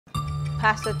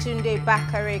Pastor Tunde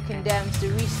Bakare condemns the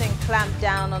recent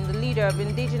clampdown on the leader of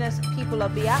Indigenous People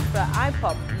of Biafra,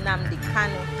 IPOB, Nnamdi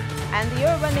Kanu, and the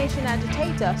Yoruba Nation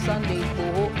agitator,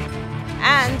 Igboho.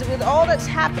 And with all that's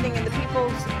happening in the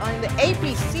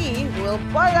APC, will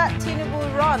Bola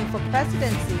Tinubu run for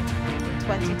presidency in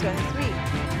 2023?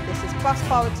 This is Plus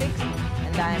Politics,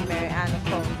 and I am Mary Ann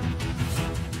Cole.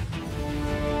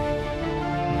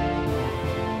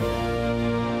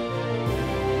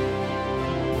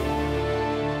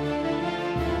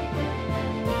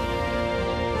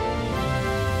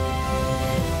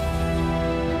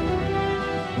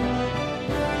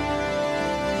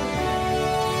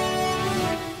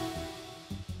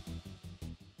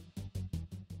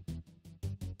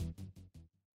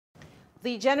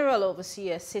 The General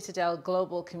Overseer, Citadel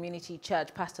Global Community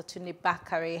Church, Pastor Tunde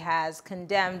Bakare, has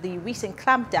condemned the recent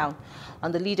clampdown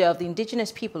on the leader of the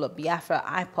Indigenous People of Biafra,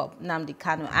 IPOB, Nnamdi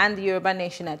Kanu, and the Yoruba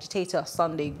Nation agitator,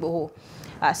 Igboho,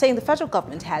 saying the federal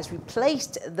government has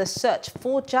replaced the search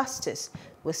for justice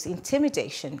with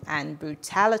intimidation and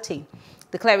brutality.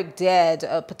 The cleric dared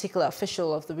a particular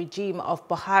official of the regime of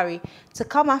Buhari to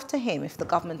come after him if the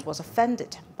government was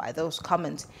offended by those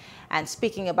comments. And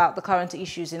speaking about the current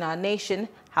issues in our nation,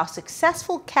 how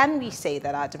successful can we say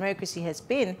that our democracy has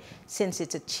been since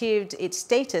it achieved its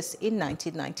status in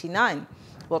 1999?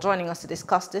 Well, joining us to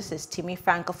discuss this is Timi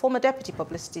Frank, a former Deputy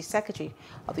Publicity Secretary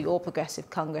of the All Progressive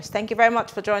Congress. Thank you very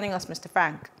much for joining us, Mr.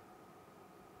 Frank.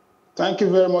 Thank you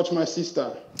very much, my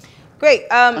sister. Great.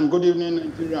 And good evening,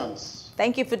 Nigerians.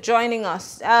 Thank you for joining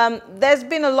us. There's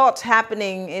been a lot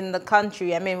happening in the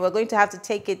country. I mean, we're going to have to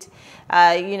take it,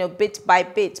 bit by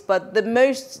bit. But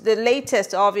the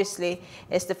latest, obviously,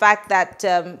 is the fact that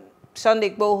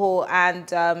Igboho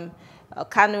and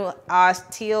Kanu are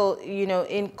still,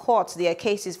 in court. Their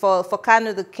cases for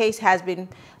Kanu, the case has been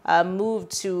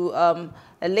moved to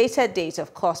a later date,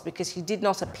 of course, because he did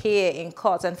not appear in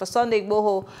court. And for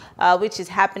Igboho, which is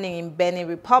happening in Benin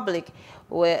Republic,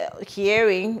 we're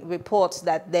hearing reports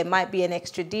that there might be an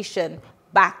extradition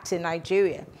back to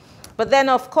Nigeria. But then,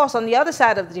 of course, on the other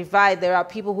side of the divide, there are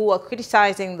people who are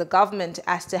criticizing the government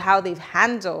as to how they've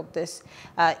handled this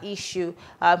issue,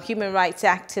 human rights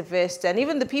activists, and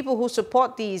even the people who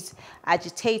support these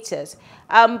agitators.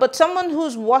 But someone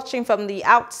who's watching from the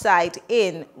outside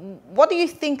in, what do you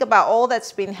think about all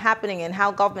that's been happening and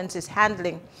how government is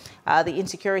handling the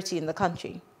insecurity in the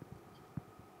country?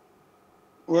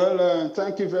 Well,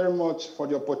 thank you very much for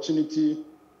the opportunity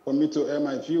for me to air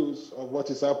my views of what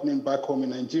is happening back home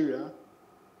in Nigeria.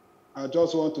 I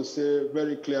just want to say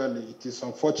very clearly, it is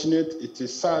unfortunate, it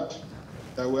is sad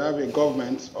that we have a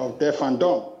government of deaf and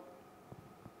dumb.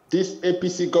 This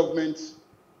APC government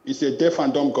is a deaf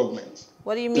and dumb government.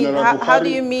 What do you mean? How do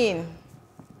you mean?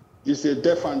 It's a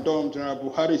deaf and dumb. General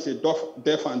Buhari is a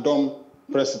deaf and dumb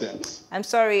president. I'm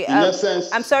sorry. In essence,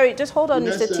 I'm sorry. Just hold on,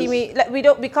 Mr.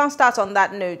 Timi. We can't start on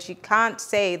that note. You can't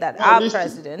say that our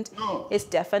president is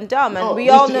deaf and dumb, and we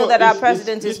all know that our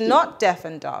president is not deaf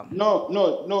and dumb.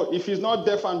 No. If he's not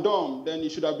deaf and dumb, then he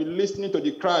should have been listening to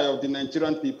the cry of the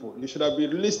Nigerian people. He should have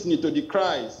been listening to the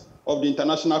cries of the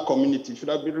international community. He should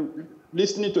have been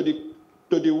listening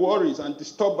to the worries and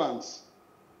disturbance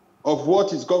of what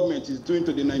his government is doing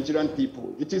to the Nigerian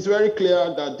people. It is very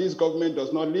clear that this government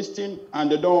does not listen,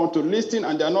 and they don't want to listen,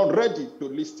 and they are not ready to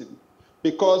listen.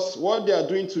 Because what they are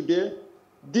doing today,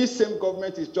 this same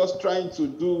government is just trying to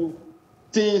do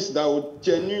things that would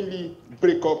genuinely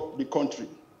break up the country.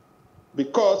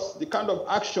 Because the kind of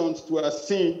actions we are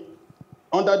seeing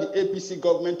under the APC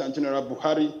government and General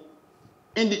Buhari,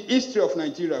 in the history of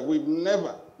Nigeria, we've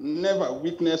never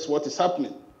witnessed what is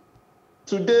happening.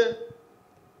 Today,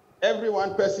 every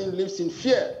one person lives in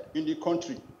fear in the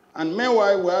country. And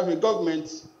meanwhile, we have a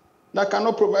government that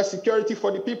cannot provide security for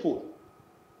the people.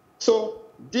 So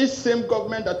this same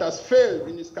government that has failed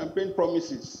in its campaign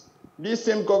promises, this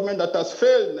same government that has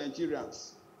failed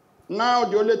Nigerians, now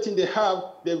the only thing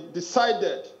they've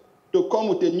decided to come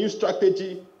with a new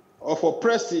strategy of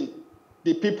oppressing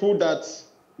the people that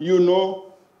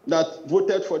that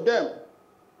voted for them.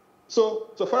 So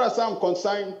far as I'm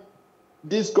concerned,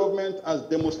 this government has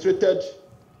demonstrated,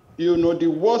 the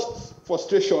worst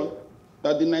frustration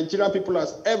that the Nigerian people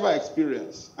has ever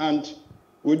experienced. And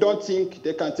we don't think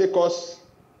they can take us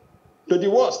to the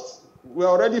worst. We're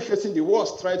already facing the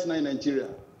worst right now in Nigeria.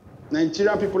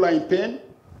 Nigerian people are in pain.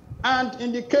 And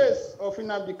in the case of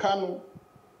Nnamdi Kanu,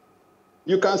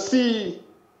 you can see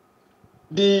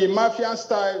the mafia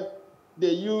style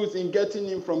they use in getting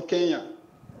him from Kenya.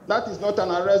 That is not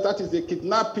an arrest, that is the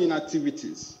kidnapping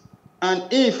activities. And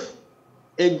if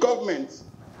a government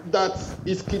that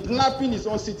is kidnapping its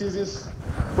own citizens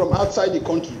from outside the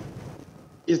country,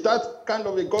 Is that kind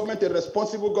of a government a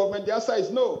responsible government? The answer is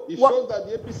no. It shows that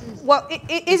the APC is... Well,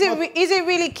 is it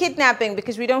really kidnapping?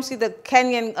 Because we don't see the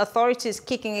Kenyan authorities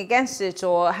kicking against it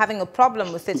or having a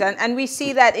problem with it. And we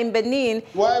see that in Benin,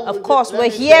 of course,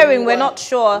 we're hearing, we're not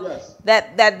sure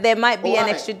that there might be an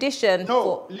extradition.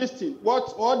 No, listen,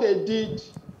 what they did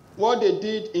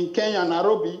in Kenya,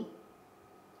 Nairobi,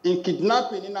 in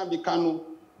kidnapping Nnamdi Kanu,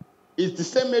 is the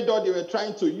same method they were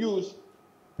trying to use,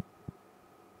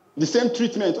 the same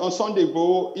treatment on Sunday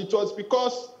Igboho. It was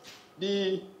because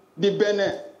the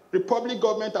Benin Republic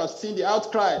government has seen the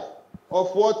outcry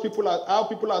of how people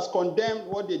have condemned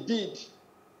what they did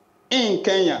in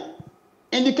Kenya.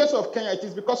 In the case of Kenya, it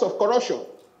is because of corruption.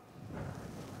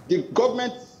 The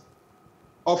government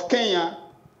of Kenya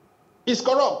is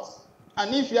corrupt.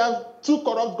 And if you have two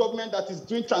corrupt government that is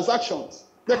doing transactions,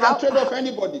 they can trade off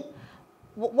anybody.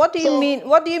 What do you mean?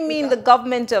 What do you mean the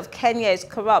government of Kenya is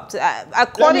corrupt?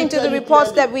 According to the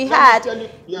reports that we had,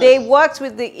 they worked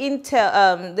with the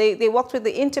Interpol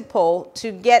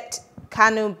to get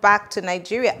Kanu back to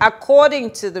Nigeria,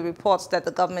 according to the reports that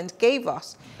the government gave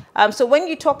us. So when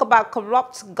you talk about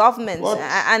corrupt governments,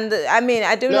 and I mean,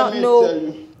 I do not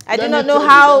know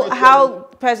how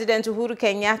President Uhuru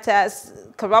Kenyatta's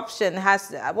corruption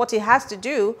what it has to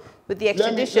do with the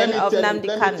extradition of Nnamdi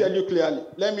Kanu.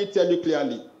 Let me tell you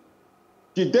clearly.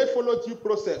 Did they follow due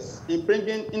process in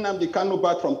bringing Nnamdi Kanu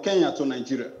back from Kenya to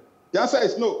Nigeria? The answer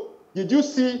is no. Did you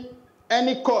see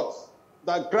any court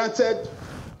that granted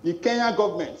the Kenyan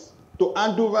government to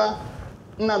hand over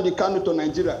Nnamdi Kanu to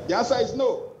Nigeria? The answer is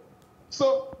no.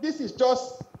 So this is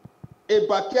just a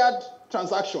backyard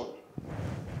transaction.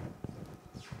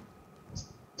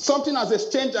 Something has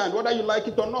exchanged hands, whether you like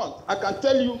it or not. I can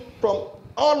tell you from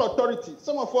all authorities,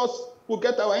 some of us will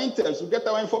get our intels, will get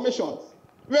our information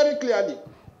very clearly.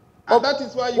 And that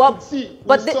is why you could see.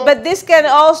 But this can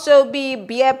also be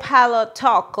beer parlor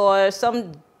talk or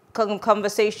some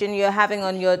conversation you're having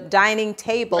on your dining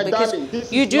table, because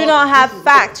you do not have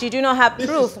facts, you do not have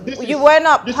proof. You were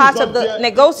not part of the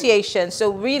negotiation.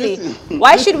 So really,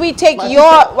 why should we take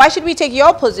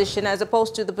your position as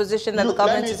opposed to the position that the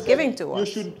government is giving to us?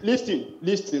 You should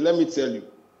listen, let me tell you.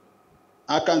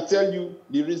 I can tell you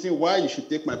the reason why you should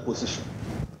take my position.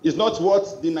 It's not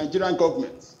what the Nigerian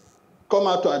government come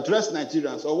out to address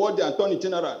Nigerians or what the Attorney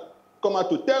General come out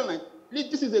to tell Nigerians.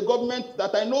 This is a government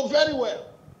that I know very well.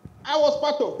 I was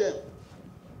part of them.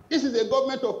 This is a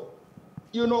government of,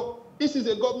 this is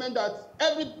a government that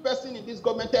every person in this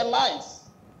government tells lies.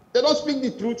 They don't speak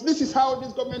the truth. This is how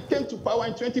this government came to power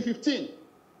in 2015.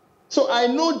 So I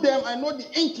know them. I know the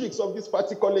intrigues of this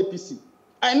party called APC.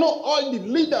 I know all the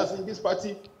leaders in this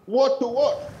party, word to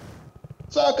word.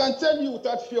 So I can tell you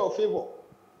without fear or favor.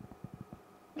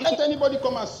 Let anybody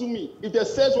come and sue me. If they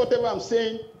says whatever I'm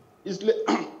saying is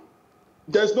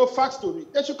there's no facts to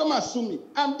it, they should come and sue me.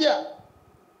 I'm there.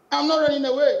 I'm not running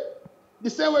away. The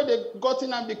same way they got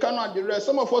in Nnamdi Kanu and the rest,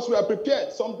 some of us were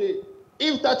prepared someday.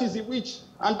 If that is the which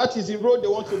and that is the road they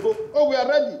want to go, we are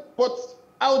ready. But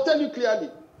I will tell you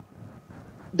clearly,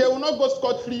 they will not go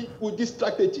scot-free with this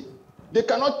strategy. They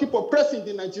cannot keep oppressing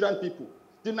the Nigerian people.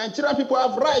 The Nigerian people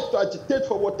have right to agitate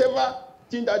for whatever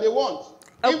thing that they want.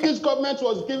 Okay. If this government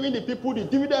was giving the people the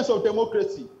dividends of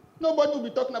democracy, nobody would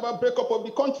be talking about breakup of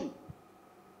the country.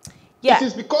 Yeah. It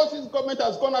is because this government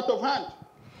has gone out of hand.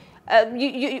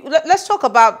 Let's talk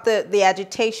about the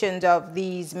agitations of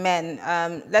these men.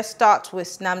 Let's start with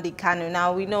Nnamdi Kanu.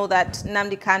 Now, we know that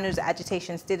Nnamdi Kanu's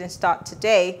agitations didn't start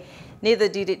today. Neither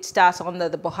did it start under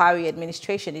the Buhari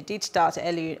administration. It did start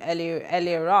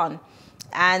earlier on.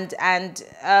 And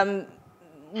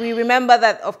we remember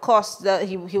that, of course,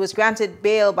 he was granted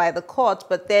bail by the court,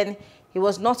 but then he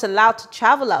was not allowed to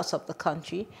travel out of the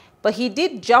country. But he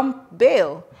did jump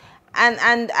bail.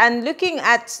 And looking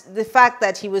at the fact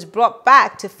that he was brought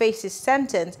back to face his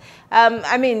sentence,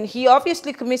 I mean, he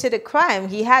obviously committed a crime.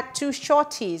 He had two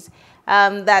shorties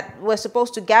that were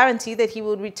supposed to guarantee that he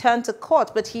would return to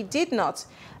court, but he did not.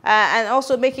 And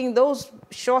also making those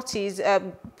shorties,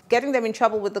 getting them in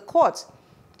trouble with the court.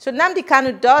 So Nnamdi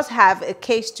Kanu does have a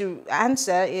case to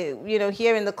answer,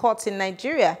 here in the courts in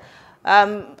Nigeria.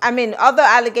 I mean, other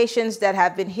allegations that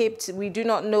have been heaped, we do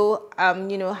not know,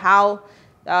 how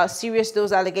serious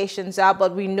those allegations are,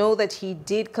 but we know that he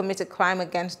did commit a crime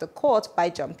against the court by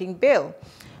jumping bail.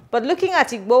 But looking at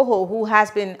Igboho, who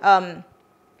has been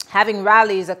having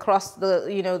rallies across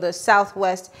the, the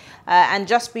southwest, and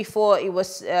just before he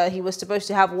was supposed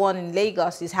to have one in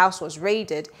Lagos, his house was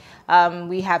raided.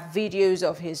 We have videos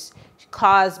of his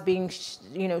cars being,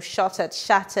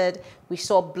 shattered. We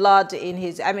saw blood in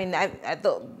his. I mean,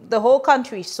 the whole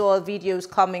country saw videos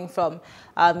coming from,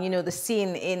 the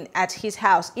scene at his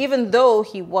house, even though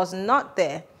he was not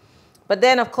there. But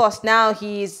then, of course, now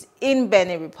he's in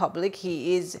Benin Republic.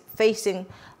 He is facing,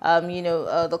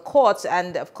 the courts.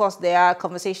 And, of course, there are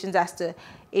conversations as to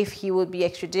if he would be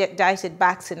extradited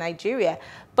back to Nigeria.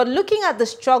 But looking at the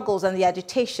struggles and the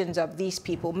agitations of these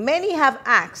people, many have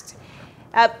asked,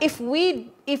 if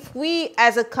we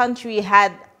as a country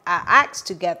had our acts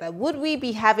together, would we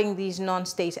be having these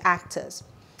non-state actors?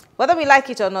 Whether we like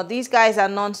it or not, these guys are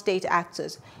non-state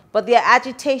actors. But their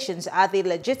agitations, are they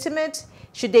legitimate?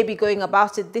 Should they be going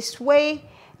about it this way?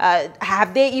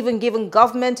 Have they even given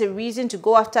government a reason to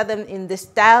go after them in the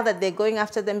style that they're going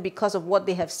after them because of what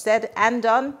they have said and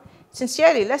done?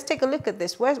 Sincerely, let's take a look at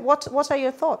this. What are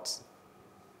your thoughts?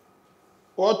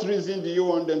 What reason do you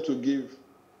want them to give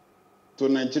to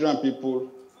Nigerian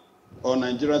people or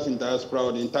Nigerians in diaspora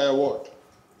or the entire world?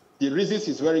 The reasons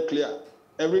is very clear.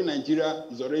 Every Nigerian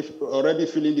is already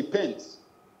feeling the pains.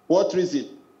 What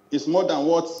reason is more than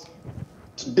what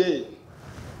today?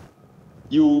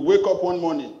 You wake up one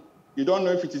morning, you don't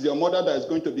know if it is your mother that is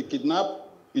going to be kidnapped,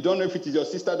 you don't know if it is your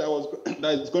sister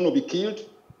that is going to be killed,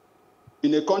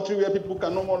 in a country where people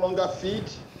can no longer feed,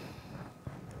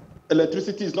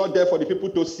 electricity is not there for the people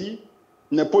to see,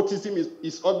 nepotism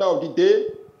is order of the day,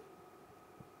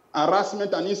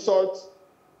 harassment and insult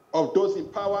of those in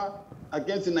power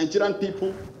against the Nigerian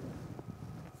people.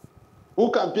 Who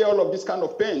can bear all of this kind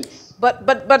of pains? But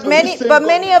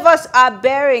many of us are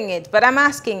bearing it. But I'm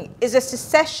asking, is a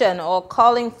secession or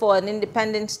calling for an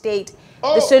independent state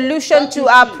the solution to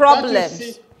our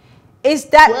problems? Is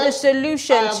that the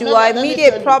solution to our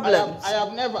immediate problems? I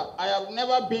have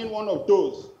never been one of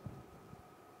those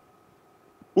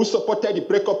who supported the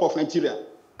breakup of Nigeria.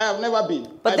 I have never been.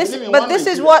 But this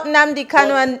is what Nnamdi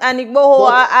Kanu and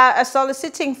Igboho are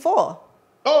soliciting for.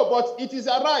 Oh, but it is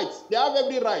a right. They have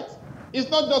every right. It's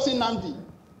not just in Nnamdi.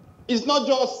 It's not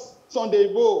just Sunday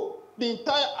Igboho.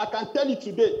 I can tell you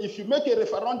today, if you make a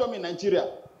referendum in Nigeria,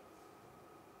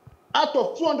 out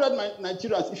of 200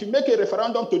 Nigerians, if you make a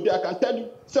referendum today, I can tell you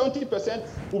 70%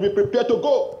 will be prepared to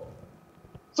go.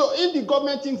 So if the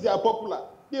government thinks they are popular,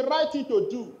 the right thing to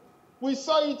do, we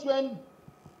saw it when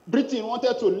Britain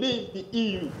wanted to leave the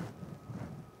EU.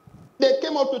 They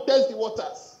came up to test the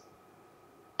waters.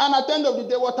 And at the end of the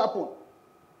day, what happened?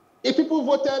 If people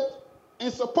voted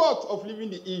in support of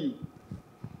leaving the EU.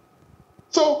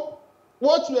 So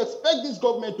what you expect this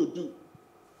government to do?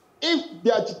 If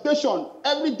the agitation,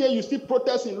 every day you see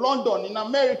protests in London, in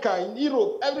America, in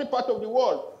Europe, every part of the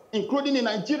world, including in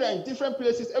Nigeria, in different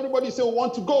places, everybody say we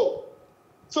want to go.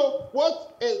 So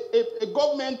what a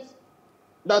government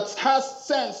that has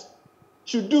sense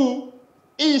should do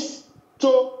is to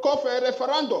call for a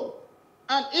referendum.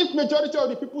 And if majority of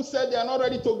the people said they are not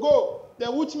ready to go,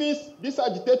 then which means these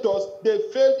agitators, they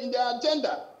failed in their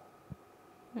agenda.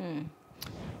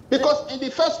 Because in the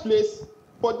first place,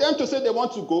 for them to say they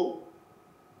want to go,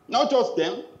 not just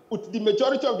them, but the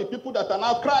majority of the people that are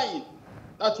now crying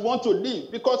that want to leave.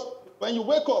 Because when you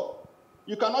wake up,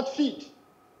 you cannot feed.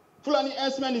 Fulani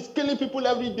herdsmen is killing people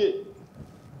every day.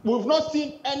 We've not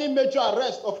seen any major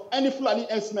arrest of any Fulani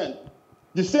herdsmen.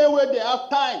 The same way they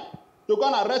have time to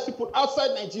go and arrest people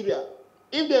outside Nigeria.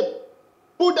 If they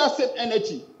put that same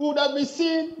energy, we would have been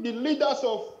seeing the leaders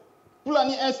of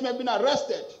Fulani herdsmen being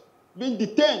arrested, being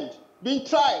detained, being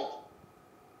tried.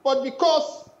 But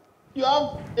because you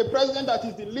have a president that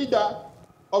is the leader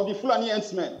of the Fulani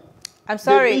herdsmen, I'm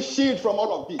sorry. They've been shielded from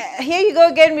all of this. Here you go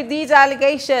again with these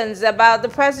allegations about the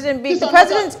president being... Hold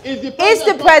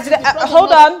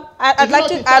on.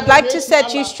 I'd like to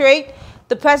set you straight.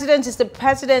 The president is the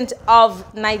president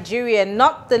of Nigeria,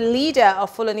 not the leader of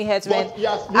Fulani herdsmen.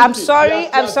 I'm sorry,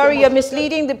 you're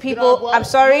misleading the people. I'm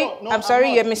sorry,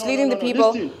 you're misleading the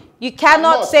people. You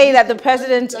cannot say that the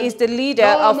president is the leader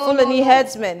of Fulani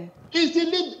herdsmen. He's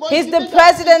the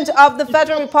president of the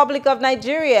Federal Republic of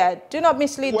Nigeria. Do not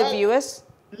mislead the viewers.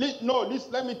 Let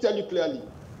me tell you clearly.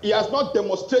 He has not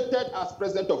demonstrated as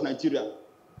president of Nigeria.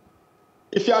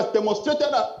 If he has demonstrated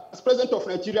as president of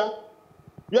Nigeria,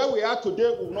 where we are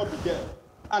today, we will not be there.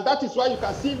 And that is why you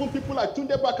can see even people like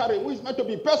Tunde Bakare, who is meant to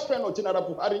be best friend of General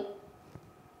Buhari,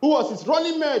 who was his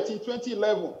running mate in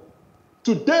 2011.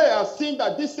 Today, I've seen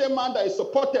that this same man that is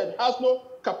supported has no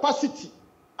capacity,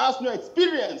 has no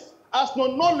experience, has no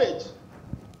knowledge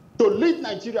to lead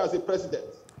Nigeria as a president.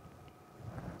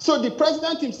 So the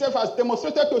president himself has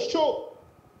demonstrated to show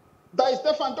that he's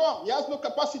deaf and dumb. He has no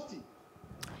capacity.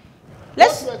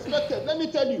 What you expected, let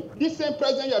me tell you, this same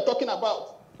president you're talking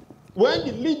about, when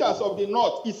the leaders of the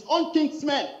North, his own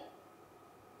kinsmen,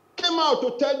 came out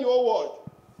to tell the whole world,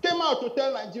 came out to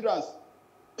tell Nigerians,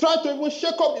 tried to even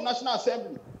shake up the National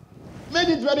Assembly, made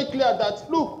it very clear that,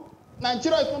 look,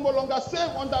 Nigeria is no longer safe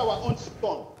under our own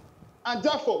sun. And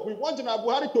therefore, we want General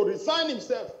Buhari to resign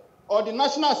himself, or the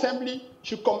National Assembly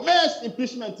should commence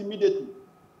impeachment immediately.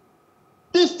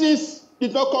 These things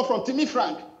did not come from Timi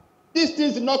Frank. These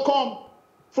things did not come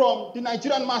from the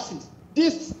Nigerian masses.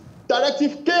 This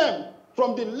directive came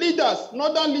from the leaders,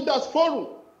 Northern Leaders Forum.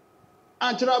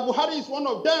 And General Buhari is one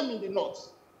of them in the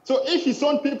North. So if his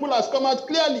own people has come out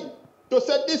clearly to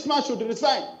say this man should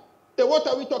resign, then what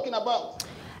are we talking about?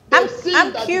 I'm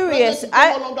curious. The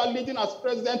president is no longer leading as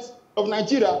president of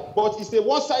Nigeria, but it's a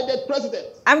one-sided president.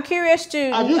 I'm curious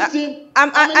to. Have you seen? How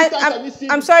many times have you seen?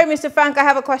 I'm sorry, Mr. Frank. I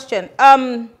have a question.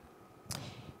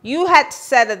 You had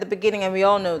said at the beginning, and we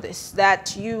all know this,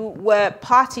 that you were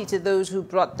party to those who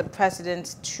brought the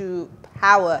president to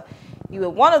power. You were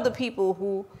one of the people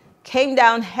who came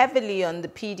down heavily on the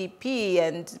PDP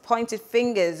and pointed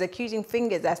fingers, accusing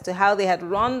fingers as to how they had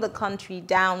run the country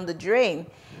down the drain.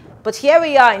 But here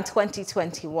we are in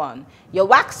 2021. You're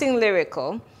waxing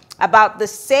lyrical about the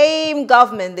same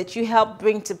government that you helped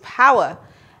bring to power.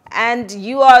 And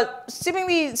you are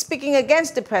seemingly speaking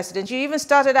against the president. You even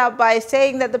started out by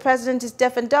saying that the president is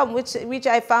deaf and dumb, which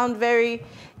I found very,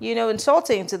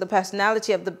 insulting to the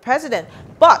personality of the president.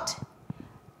 But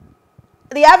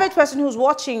the average person who's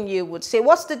watching you would say,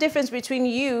 what's the difference between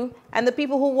you and the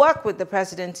people who work with the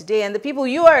president today and the people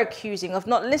you are accusing of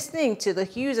not listening to the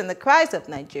hues and the cries of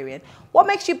Nigerians? What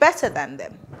makes you better than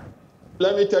them?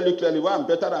 Let me tell you clearly why I'm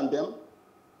better than them.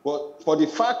 But for the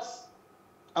facts,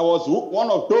 I was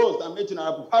one of those that made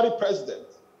General Buhari president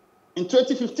in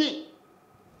 2015.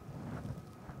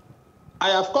 I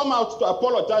have come out to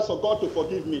apologize for God to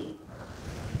forgive me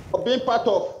for being part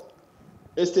of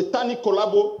a satanic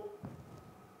collabo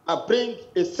and bring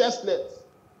a senseless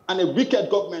and a wicked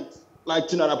government like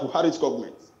General Buhari's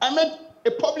government. I made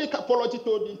a public apology to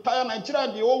the entire Nigeria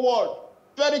and the whole world,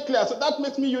 very clear. So that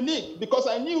makes me unique because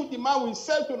I knew the man we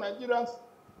sell to Nigerians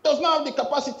does not have the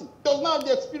capacity, does not have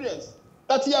the experience,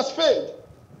 that he has failed.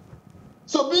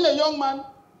 So being a young man,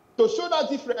 to show that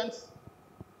difference,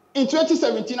 in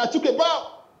 2017, I took a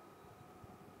bow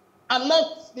and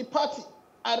left the party.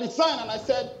 I resigned and I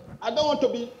said, I don't want to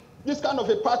be this kind of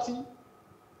a party.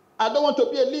 I don't want to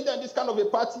be a leader in this kind of a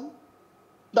party,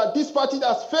 that this party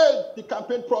has failed the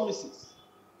campaign promises.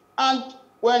 And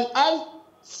when I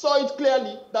saw it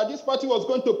clearly that this party was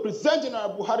going to present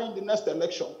General Buhari in the next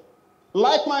election,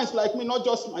 like minds like me, not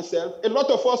just myself, a lot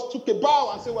of us took a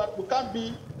bow and said, well, we can't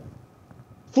be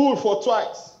fooled for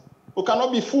twice. We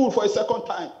cannot be fooled for a second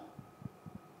time.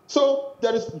 So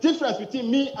there is a difference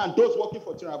between me and those working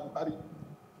for General Buhari.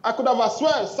 I could have as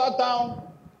well sat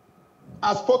down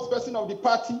as spokesperson of the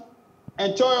party,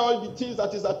 enjoy all the things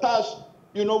that is attached,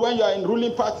 when you are in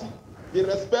ruling party, the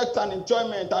respect and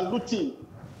enjoyment and looting.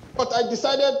 But I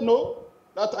decided, no,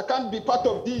 that I can't be part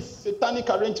of this satanic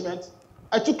arrangement.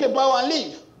 I took a bow and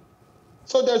leave.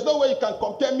 So there's no way you can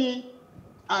compare me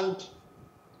and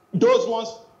those ones.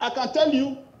 I can tell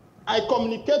you, I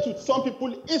communicate with some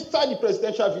people inside the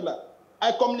presidential villa.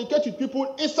 I communicate with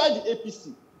people inside the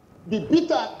APC. The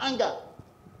bitter and anger,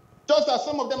 just as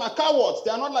some of them are cowards,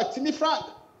 they are not like Timi Frank.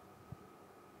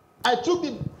 I took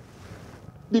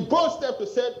the bold step to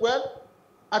say, well,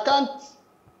 I can't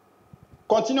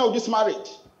continue with this marriage.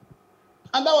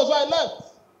 And that was why I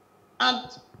left.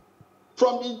 And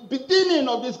from the beginning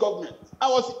of this government, I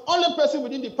was the only person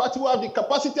within the party who had the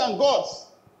capacity and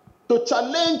guts to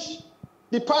challenge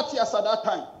the party as at that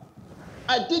time.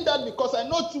 I did that because I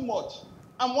know too much.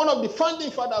 I'm one of the founding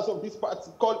fathers of this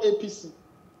party called APC.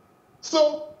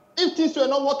 So if things were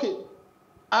not working,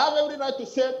 I have every right to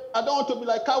say, I don't want to be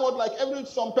like coward, like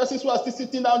some persons who are still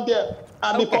sitting down there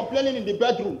and be complaining in the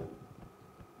bedroom.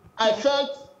 I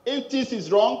felt if this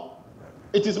is wrong,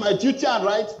 it is my duty and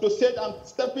right to say I'm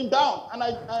stepping down. And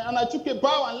I took a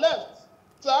bow and left.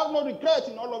 So I have no regret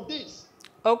in all of this.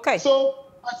 Okay. So,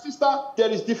 my sister, there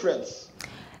is difference.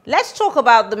 Let's talk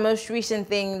about the most recent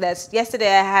thing.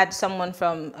 Yesterday I had someone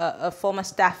from a former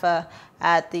staffer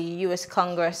at the U.S.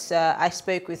 Congress. I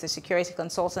spoke with a security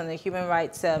consultant, a human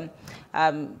rights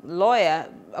lawyer.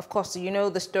 Of course, you know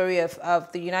the story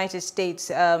of the United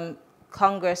States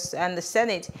Congress and the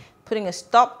Senate putting a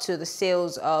stop to the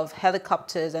sales of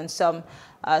helicopters and some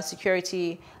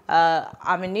security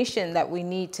ammunition that we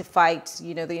need to fight,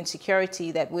 you know, the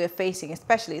insecurity that we're facing,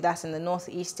 especially that's in the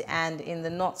northeast and in the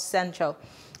north central.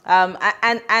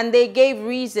 And they gave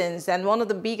reasons, and one of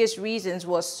the biggest reasons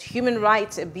was human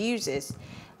rights abuses.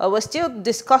 We're still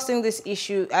discussing this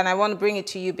issue, and I want to bring it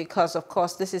to you because, of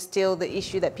course, this is still the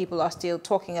issue that people are still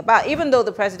talking about, even though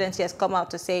the presidency has come out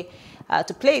to say,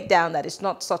 to play it down, that it's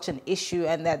not such an issue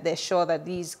and that they're sure that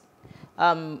these,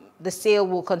 the sale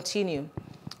will continue.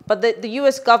 But the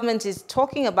U.S. government is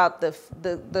talking about the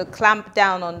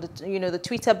clampdown on the, you know, the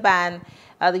Twitter ban.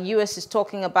 The U.S. is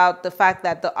talking about the fact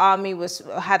that the army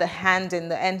had a hand in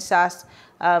the NSAS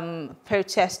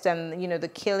protest and, you know, the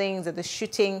killings and the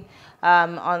shooting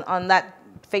on that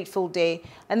fateful day.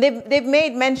 And they've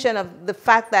made mention of the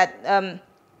fact that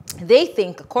they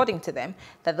think, according to them,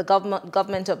 that the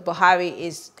government of Buhari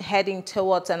is heading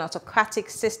towards an autocratic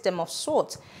system of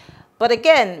sorts. But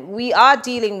again, we are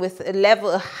dealing with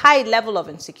a high level of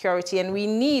insecurity, and we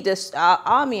need our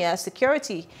army, our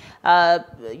security,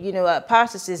 you know,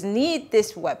 apparatuses need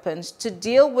these weapons to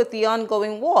deal with the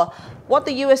ongoing war. What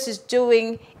the U.S. is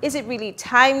doing, is it really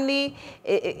timely?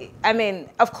 I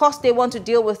mean, of course, they want to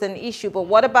deal with an issue, but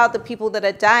what about the people that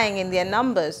are dying in their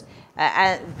numbers?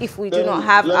 And if we do not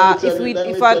have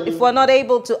if we're not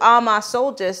able to arm our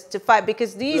soldiers to fight,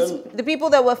 because the people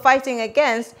that we're fighting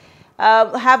against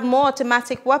have more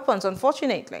automatic weapons,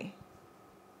 unfortunately.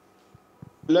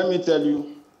 Let me tell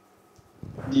you,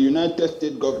 the United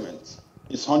States government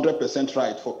is 100%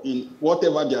 right in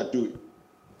whatever they are doing.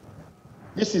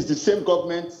 This is the same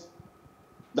government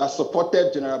that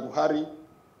supported General Buhari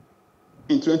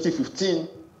in 2015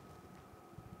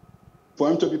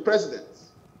 for him to be president.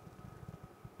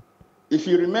 If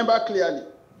you remember clearly,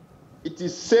 it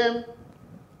is same.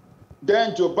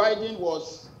 Then Joe Biden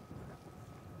was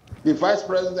the vice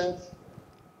president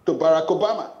to Barack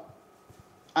Obama.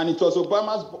 And it was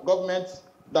Obama's government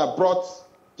that brought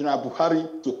General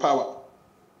Buhari to power.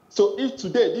 So if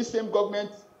today, this same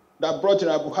government that brought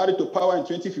General Buhari to power in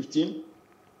 2015,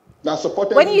 that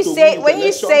supported when you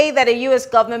say that a U.S.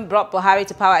 government brought Buhari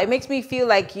to power, it makes me feel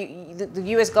like the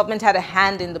U.S. government had a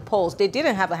hand in the polls. They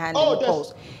didn't have a hand in the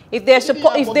polls. If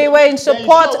they were in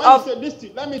support of,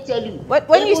 listen, let me tell you.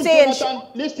 When you say,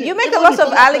 you make a lot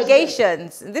of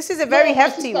allegations. This is a very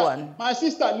hefty one. My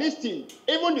sister, listen.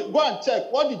 Even go and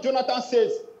check what did Jonathan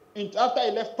says after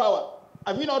he left power.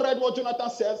 Have you not read what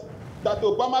Jonathan says? That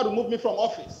Obama removed me from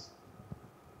office.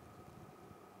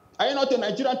 Are you not a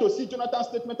Nigerian to see Jonathan's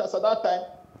statement as at that time?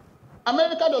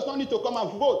 America does not need to come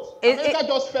and vote. America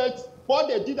just felt what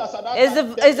they did as at that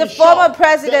time. Is the former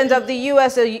president of the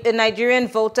U.S. a Nigerian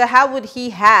voter? How would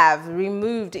he have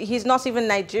removed? He's not even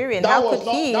Nigerian. How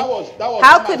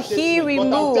could he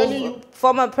remove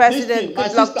former President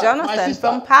Goodluck Jonathan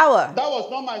from power? That was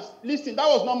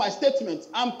not my statement.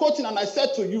 I'm quoting, and I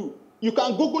said to you, you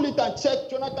can Google it and check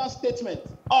Jonathan's statement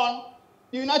on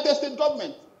the United States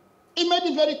government. He made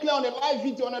it very clear on a live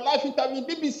video, on a live interview in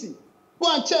BBC.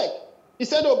 Go and check. He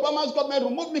said Obama's government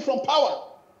removed me from power.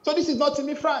 So this is not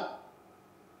Timi Frank.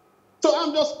 So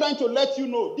I'm just trying to let you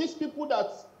know, these people that,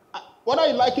 whether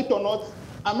you like it or not,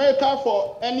 America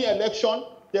for any election,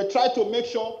 they try to make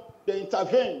sure they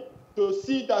intervene to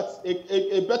see that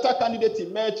a better candidate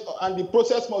emerge, and the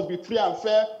process must be free and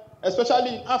fair,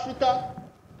 especially in Africa.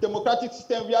 Democratic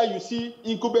system where you see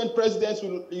incumbent presidents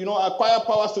will, you know, acquire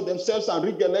powers to themselves and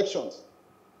rig elections.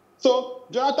 So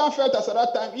Jonathan felt as at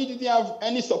that time he didn't have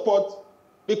any support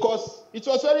because it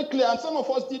was very clear, and some of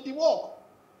us did the work.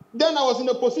 Then I was in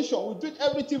a position, we did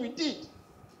everything we did.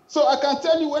 So I can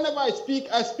tell you, whenever I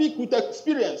speak with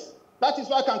experience. That is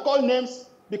why I can call names,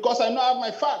 because I know I have my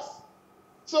facts.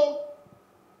 So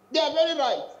they are very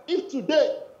right. If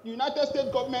today the United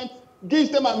States government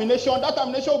gives them ammunition, that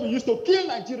ammunition will be used to kill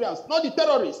Nigerians, not the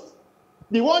terrorists.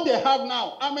 The one they have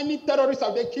now, how many terrorists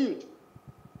have they killed?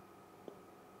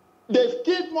 They've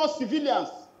killed more civilians.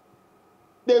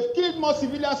 They've killed more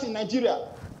civilians in Nigeria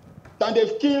than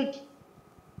they've killed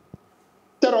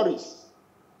terrorists.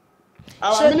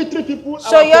 Our military people.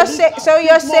 So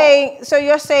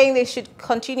you're saying they should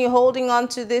continue holding on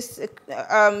to this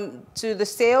to the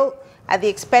sale at the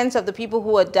expense of the people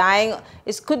who are dying?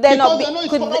 Could there not be? Because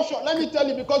they know it's corruption. Let me tell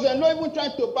you, because they're not even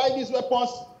trying to buy these weapons.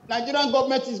 Nigerian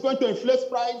government is going to inflate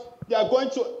price. They are going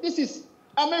to.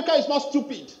 America is not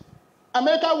stupid.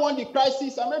 America wants the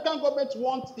crisis. American government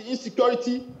wants the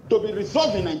insecurity to be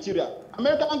resolved in Nigeria.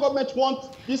 American government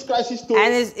wants this crisis to.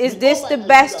 And is this the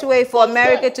best way for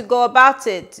America to go about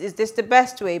it? Is this the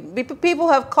best way? People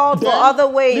have called for other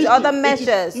ways, other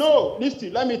measures. No,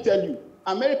 listen, let me tell you.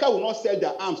 America will not sell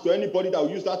their arms to anybody that will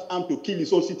use that arm to kill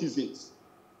its own citizens.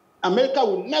 America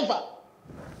will never.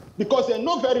 because they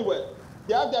know very well.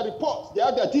 They have their reports, they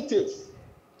have their details.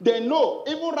 They know,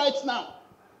 even right now,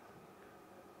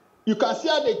 you can see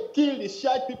how they kill the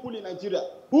Shiite people in Nigeria.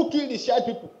 Who killed the Shiite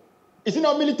people? Is it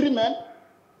not military men?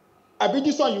 I bet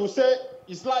this one you will say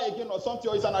is lie again or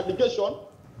something, or it's an allegation.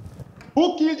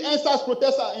 Who killed NSAS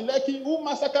protesters in Lekki? Who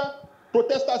massacred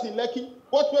protesters in Lekki?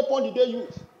 What weapon did they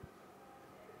use?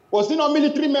 Was it not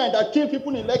military men that killed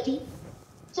people in Lekki?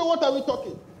 So what are we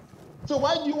talking? So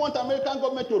why do you want American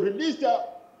government to release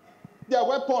their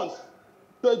weapons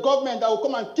to a government that will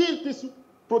come and kill peaceful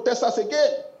protesters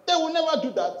again? They will never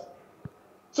do that.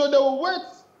 So they will wait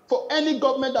for any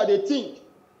government that they think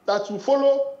that will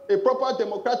follow a proper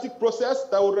democratic process,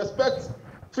 that will respect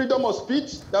freedom of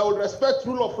speech, that will respect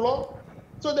rule of law.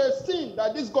 So they've seen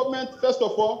that this government, first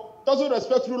of all, doesn't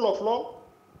respect rule of law.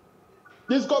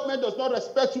 This government does not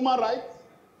respect human rights.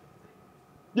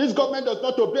 This government does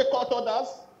not obey court orders.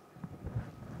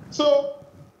 So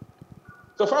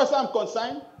far as I'm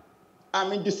concerned,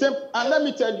 I'm in the same, and let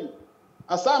me tell you,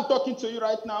 as I'm talking to you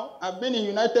right now, I've been in the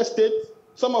United States.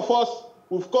 Some of us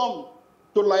who've come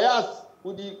to liaise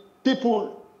with the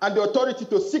people and the authority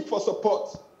to seek for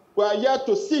support. We are here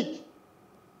to seek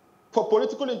for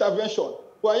political intervention.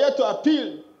 We are here to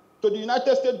appeal to the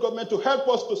United States government to help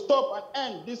us to stop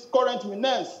and end this current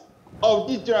menace of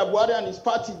this Buhari and his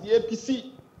party, the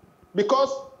APC. Because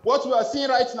what we are seeing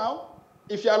right now,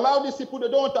 if you allow these people, they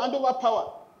don't want to hand over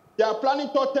power. They are planning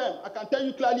third term. I can tell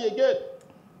you clearly again.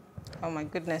 Oh my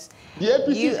goodness. The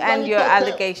APC you and your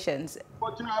allegations.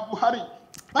 Buhari.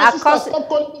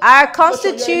 Our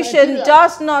constitution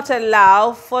does not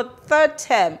allow for third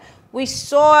term. We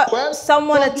saw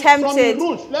someone attempted.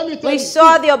 We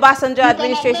saw the Obasanjo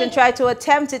administration try to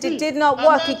attempt it. It did not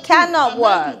work. It cannot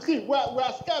work. We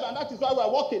are scared, and that is why we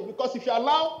are working. Because if you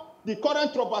allow the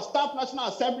current rubber stamp National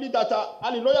Assembly that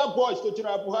are loyal boys to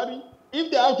General Buhari, if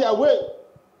they have their way,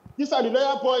 these are the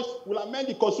loyal boys will amend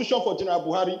the constitution for General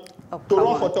Buhari to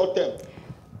run for third term.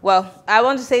 Well, I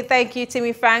want to say thank you,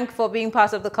 Timi Frank, for being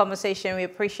part of the conversation. We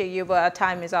appreciate you, but our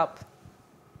time is up.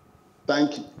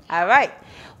 Thank you. All right.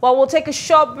 Well, we'll take a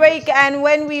short break, and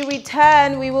when we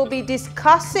return, we will be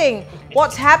discussing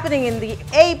what's happening in the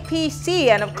APC,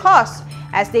 and of course,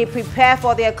 as they prepare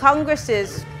for their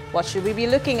congresses, what should we be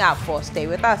looking out for? Stay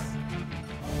with us.